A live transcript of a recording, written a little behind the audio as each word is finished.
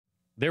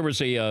there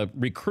was a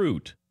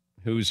recruit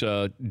who's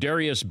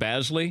Darius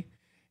Bazley,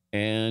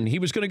 and he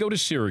was going to go to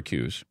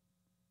Syracuse,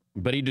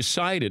 but he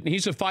decided, and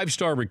he's a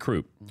 5-star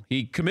recruit.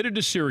 He committed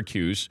to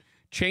Syracuse,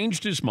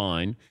 changed his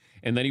mind,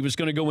 and then he was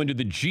going to go into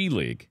the G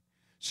League.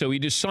 So he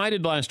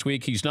decided last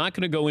week he's not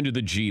going to go into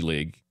the G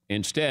League.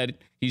 Instead,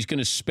 he's going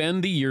to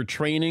spend the year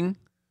training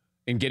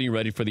and getting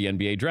ready for the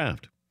NBA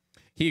draft.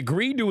 He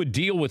agreed to a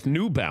deal with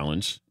New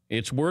Balance.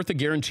 It's worth a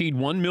guaranteed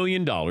 $1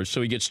 million,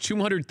 so he gets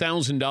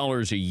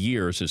 $200,000 a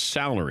year as his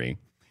salary,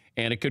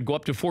 and it could go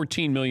up to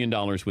 $14 million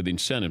with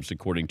incentives,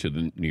 according to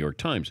the New York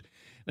Times.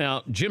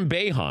 Now, Jim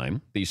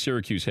Boeheim, the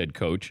Syracuse head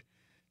coach,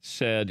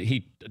 said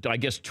I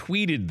guess,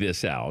 tweeted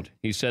this out.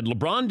 He said,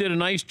 LeBron did a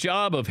nice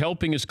job of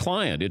helping his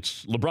client.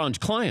 It's LeBron's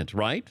client,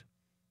 right?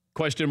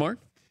 Question mark.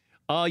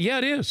 Yeah,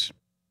 it is.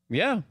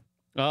 Yeah.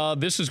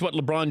 This is what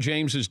LeBron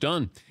James has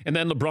done. And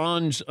then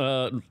LeBron's,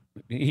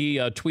 he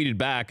tweeted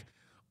back,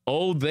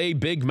 "Oh, they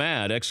big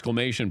mad,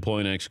 exclamation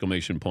point,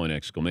 exclamation point,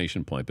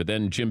 exclamation point." But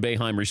then Jim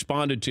Boeheim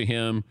responded to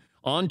him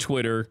on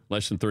Twitter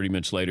less than 30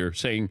 minutes later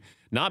saying,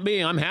 "Not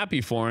me, I'm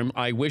happy for him.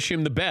 I wish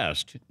him the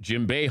best,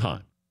 Jim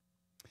Boeheim."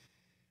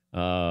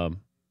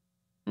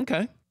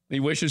 Okay. He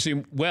wishes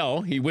him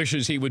well. He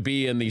wishes he would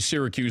be in the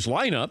Syracuse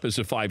lineup as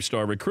a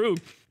 5-star recruit.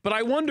 But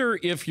I wonder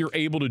if you're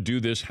able to do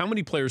this. How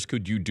many players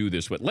could you do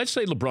this with? Let's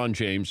say LeBron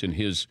James and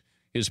his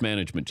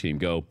management team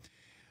go,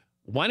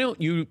 why don't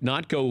you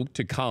not go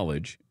to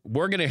college?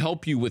 We're going to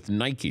help you with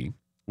Nike.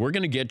 We're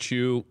going to get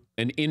you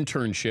an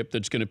internship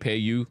that's going to pay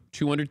you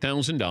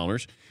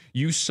 $200,000.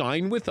 You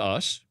sign with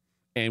us,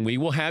 and we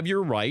will have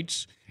your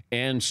rights,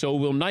 and so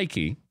will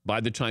Nike by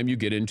the time you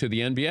get into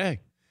the NBA.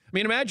 I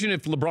mean, imagine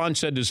if LeBron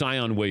said to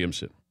Zion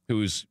Williamson,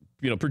 who's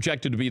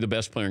projected to be the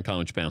best player in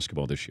college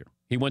basketball this year.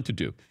 He went to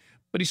Duke.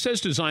 But he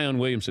says to Zion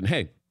Williamson,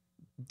 hey,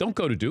 don't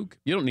go to Duke.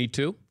 You don't need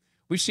to.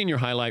 We've seen your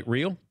highlight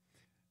reel.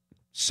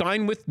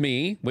 Sign with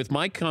me, with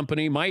my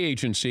company, my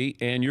agency,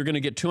 and you're going to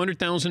get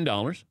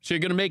 $200,000. So you're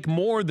going to make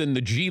more than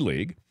the G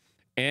League,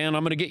 and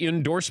I'm going to get you an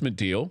endorsement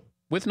deal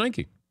with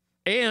Nike.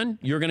 And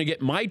you're going to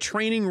get my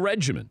training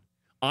regimen.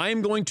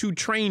 I'm going to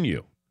train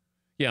you.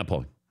 Yeah,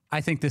 Paul. I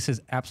think this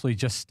is absolutely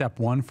just step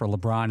one for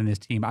LeBron and his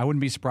team. I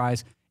wouldn't be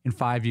surprised in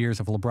 5 years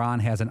if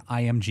LeBron has an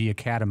IMG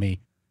Academy,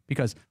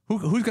 because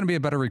who's going to be a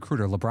better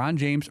recruiter, LeBron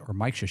James or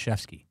Mike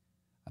Krzyzewski?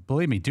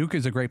 Believe me, Duke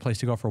is a great place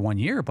to go for 1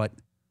 year, but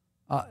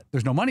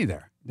there's no money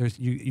there.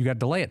 You got to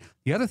delay it.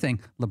 The other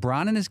thing,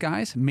 LeBron and his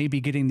guys may be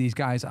getting these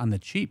guys on the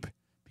cheap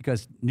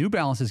because New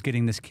Balance is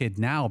getting this kid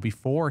now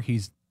before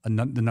he's the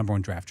number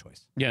one draft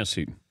choice. Yes,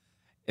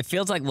 it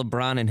feels like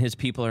LeBron and his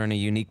people are in a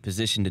unique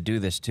position to do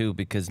this too,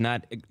 because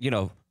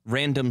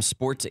random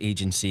sports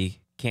agency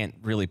can't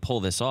really pull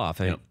this off.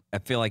 Yep. I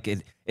feel like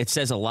it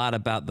says a lot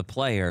about the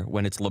player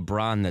when it's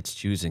LeBron that's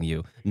choosing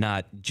you,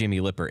 not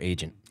Jimmy Lipper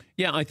agent.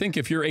 Yeah, I think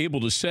if you're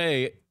able to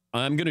say,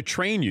 I'm going to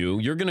train you,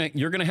 you're going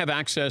to have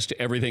access to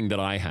everything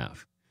that I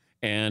have.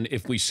 And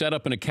if we set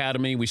up an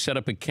academy, we set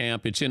up a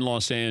camp, it's in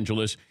Los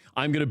Angeles,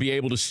 I'm going to be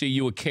able to see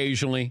you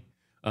occasionally.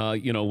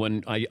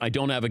 When I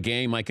don't have a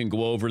game, I can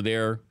go over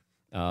there.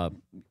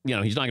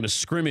 He's not going to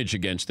scrimmage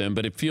against them,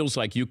 but it feels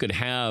like you could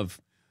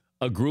have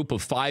a group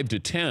of 5 to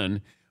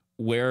 10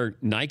 where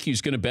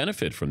Nike's going to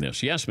benefit from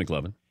this. Yes,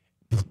 McLevin.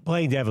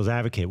 Playing devil's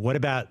advocate, what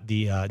about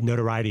the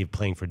notoriety of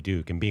playing for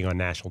Duke and being on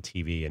national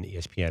TV and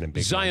ESPN and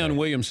Big Zion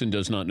Williamson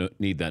does not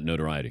need that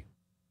notoriety.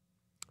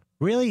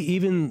 Really?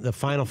 Even the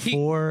Final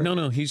Four?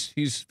 No, he's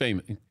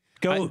famous.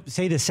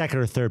 Say the second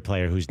or third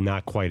player who's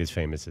not quite as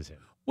famous as him.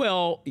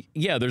 Well,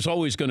 yeah, there's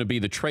always going to be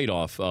the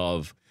trade-off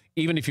of,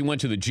 even if you went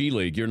to the G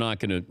League, you're not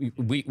going to,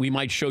 we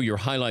might show your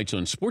highlights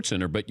on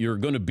SportsCenter, but you're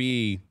going to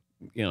be,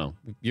 you're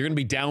going to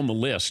be down the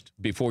list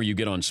before you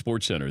get on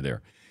SportsCenter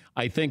there.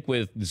 I think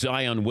with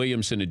Zion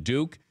Williamson at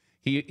Duke,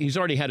 he's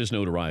already had his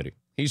notoriety.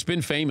 He's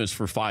been famous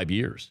for 5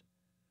 years.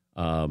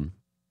 I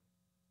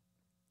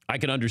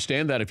can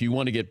understand that if you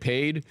want to get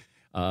paid,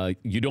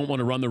 you don't want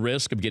to run the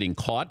risk of getting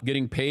caught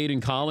getting paid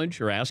in college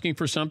or asking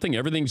for something.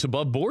 Everything's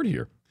above board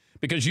here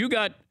because you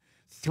got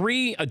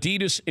 3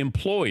 Adidas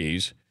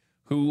employees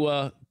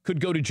who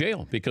could go to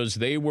jail because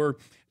they were,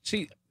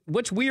 see,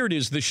 what's weird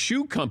is the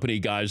shoe company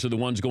guys are the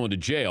ones going to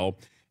jail.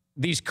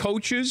 These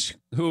coaches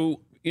who,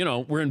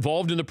 were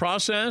involved in the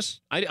process,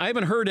 I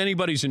haven't heard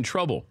anybody's in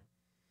trouble.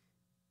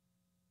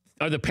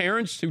 Are the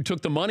parents who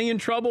took the money in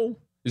trouble?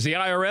 Is the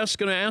IRS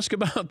going to ask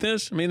about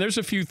this? I mean, there's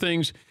a few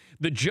things.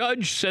 The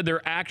judge said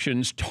their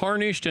actions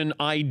tarnished an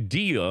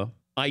ideal,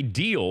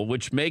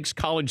 which makes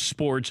college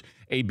sports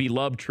a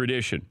beloved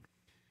tradition.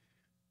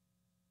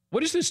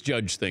 What is this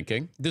judge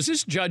thinking? Does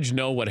this judge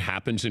know what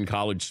happens in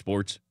college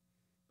sports?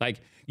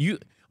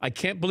 I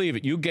can't believe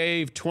it. You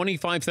gave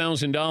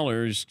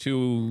 $25,000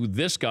 to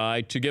this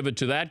guy, to give it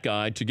to that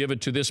guy, to give it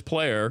to this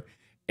player,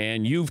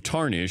 and you've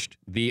tarnished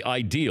the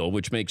ideal,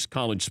 which makes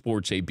college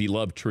sports a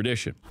beloved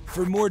tradition.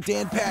 For more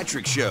Dan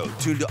Patrick Show,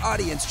 tune to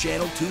Audience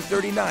Channel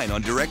 239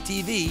 on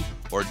DirecTV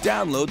or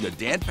download the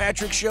Dan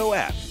Patrick Show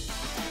app.